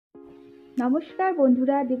নমস্কার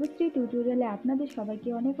বন্ধুরা, দেবশ্রী টিউটোরিয়ালে আপনাদের সবাইকে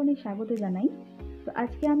অনেক অনেক স্বাগত জানাই। তো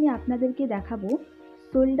আজকে আমি আপনাদেরকে দেখাবো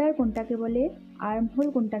শোল্ডার কোনটাকে বলে, আর্মহোল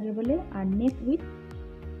কোনটাকে বলে, আর নেক উইথ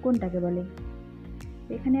কোনটাকে বলে।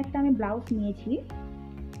 এখানে একটা আমি ব্লাউজ নিয়েছি,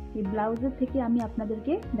 এই ব্লাউজের থেকে আমি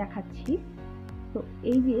আপনাদেরকে দেখাচ্ছি। তো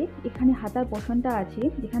এই যে এখানে হাতার পোর্শনটা আছে,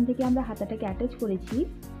 যেখান থেকে আমরা হাতাটাকে অ্যাটাচ করেছি,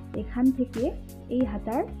 এখান থেকে এই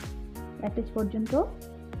হাতার অ্যাটাচ পর্যন্ত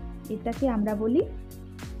এটাকে আমরা বলি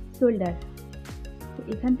শোল্ডার। তো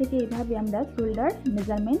এখান থেকে এভাবে আমরা শোল্ডার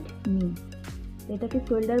মেজারমেন্ট নিই, এটাকে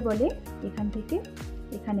শোল্ডার বলে। এখান থেকে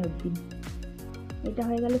এখানে অবধি এটা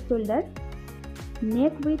হয়ে গেল শোল্ডার।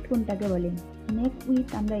 নেক উইথ কোনটাকে বলে? নেক উইথ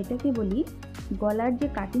আমরা এটাকে বলি গলার যে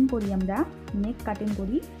কাটিং করি, আমরা নেক কাটিং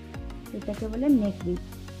করি, এটাকে বলে নেক উইথ।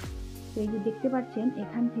 তো এই যে দেখতে পাচ্ছেন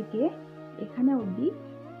এখান থেকে এখানে অবধি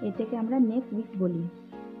এটাকে আমরা নেক উইথ বলি।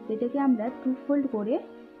 এটাকে আমরা 2 ফোল্ড করে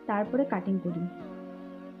তারপরে কাটিং করি,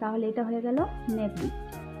 তাহলে এটা হয়ে গেল নেক উইথ।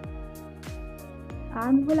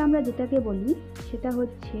 আর্মহোল আমরা যেটাকে বলি সেটা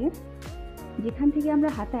হচ্ছে যেখান থেকে আমরা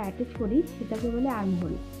হাতা অ্যাটাচ করি সেটাকে বলে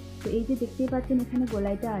আর্মহোল। তো এই যে দেখতেই পাচ্ছেন এখানে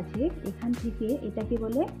গোলাইটা আছে, এখান থেকে এটাকে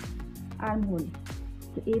বলে আর্মহোল।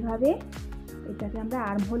 তো এইভাবে এটাকে আমরা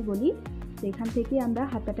আর্মহোল বলি। তো এখান থেকে আমরা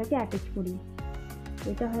হাতাটাকে অ্যাটাচ করি,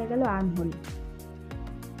 এটা হয়ে গেল আর্মহোল।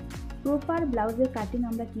 প্রপার ব্লাউজের কাটিং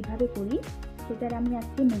আমরা কিভাবে করি সেটার আমি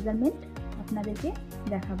আজকে মেজারমেন্ট আপনাদেরকে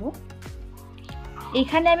দেখাবো।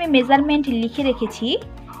 এখানে আমি মেজারমেন্ট লিখে রেখেছি।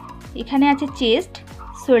 এখানে আছে chest,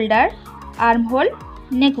 shoulder, armhole,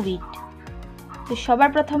 neck with. তো সবার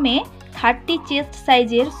প্রথমে 30 চেস্ট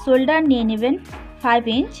সাইজের শোল্ডার নিয়ে নেবেন 5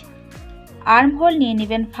 ইঞ্চ, আর্মহোল নিয়ে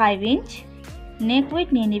নেবেন 5 ইঞ্চ, নেক উইথ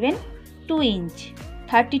নিয়ে নেবেন 2 ইঞ্চ।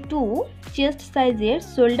 32 চেস্ট সাইজের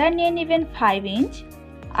শোল্ডার নিয়ে নেবেন 5 ইঞ্চ,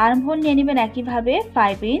 আর্মহোল নিয়ে নেবেন একইভাবে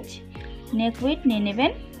 5 ইঞ্চ, নেক উইথ নিয়ে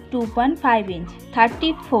নেবেন 2.5 ইঞ্চ।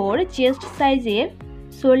 34 চেস্ট সাইজের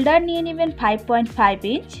শোল্ডার নিয়ে নেবেন 5.5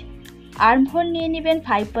 ইঞ্চ, আর্মহোল নিয়ে নেবেন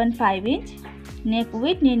 5.5 ইঞ্চ, নেক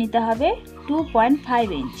উইথ নিয়ে নিতে হবে 2.5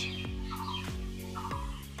 ইঞ্চ।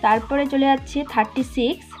 তারপরে চলে যাচ্ছে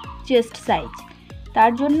 36 চেস্ট সাইজ,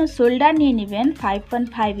 তার জন্য শোল্ডার নিয়ে নেবেন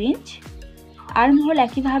 5.5 ইঞ্চ, আর্মহোল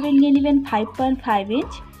একইভাবে নিয়ে নেবেন 5.5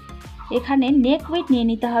 ইঞ্চ, এখানে নেক উইথ নিয়ে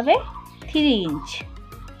নিতে হবে 3 ইঞ্চ।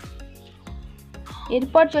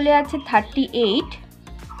 এরপর চলে যাচ্ছে 38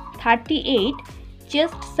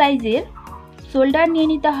 চেস্ট সাইজের শোল্ডার নিয়ে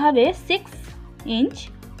নিতে হবে 6 ইঞ্চ,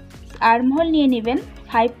 আর্মহোল নিয়ে নেবেন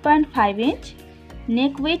 5.5 ইঞ্চ,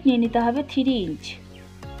 নেক উইথ নিয়ে নিতে হবে 3 ইঞ্চ।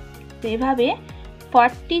 তো এভাবে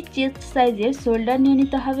 40 চেস্ট সাইজের শোল্ডার নিয়ে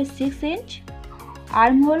নিতে হবে 6 ইঞ্চ,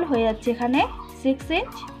 আর্মহোল হয়ে যাচ্ছে এখানে 6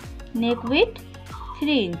 ইঞ্চ, নেক উইথ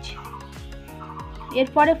 3 ইঞ্চ।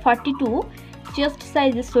 এরপরে 42 চেস্ট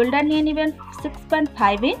সাইজের শোল্ডার নিয়ে নেবেন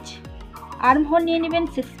 6.5 ইঞ্চ, আর্মহোল নিয়ে নেবেন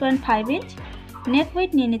 6.5 ইঞ্চ, নেক উইথ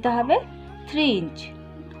নিয়ে নিতে হবে 3 ইঞ্চ।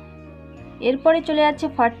 এরপরে চলে যাচ্ছে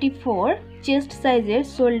 44 চেস্ট সাইজের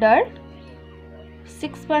shoulder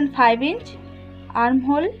 6.5 inch,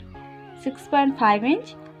 armhole 6.5 inch,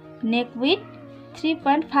 neck with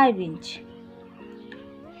 3.5 inch.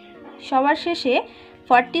 সবার শেষে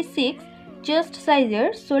 46 চেস্ট সাইজের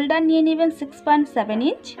শোল্ডার নিয়ে নেবেন 6.7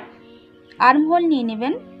 ইঞ্চ, আর্মহোল নিয়ে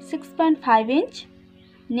নেবেন 6.5 ইঞ্চ,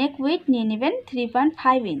 নেক উইথ নিয়ে নেবেন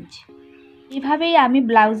 3.5 ইঞ্চ। এভাবেই আমি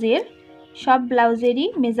সব ব্লাউজেরই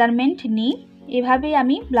মেজারমেন্ট নিই, এভাবেই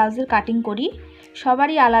আমি ব্লাউজের কাটিং করি।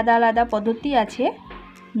 সবারই আলাদা আলাদা পদ্ধতি আছে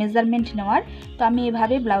মেজারমেন্ট নেওয়ার, তো আমি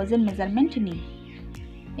এভাবে ব্লাউজের মেজারমেন্ট নিই।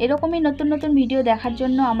 এরকমই নতুন নতুন ভিডিও দেখার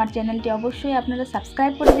জন্য আমার চ্যানেলটি অবশ্যই আপনারা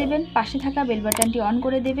সাবস্ক্রাইব করে দেবেন, পাশে থাকা বেল বাটনটি অন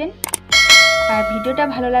করে দেবেন, আর ভিডিওটা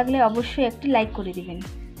ভালো লাগলে অবশ্যই একটি লাইক করে দেবেন।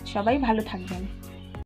 সবাই ভালো থাকবেন।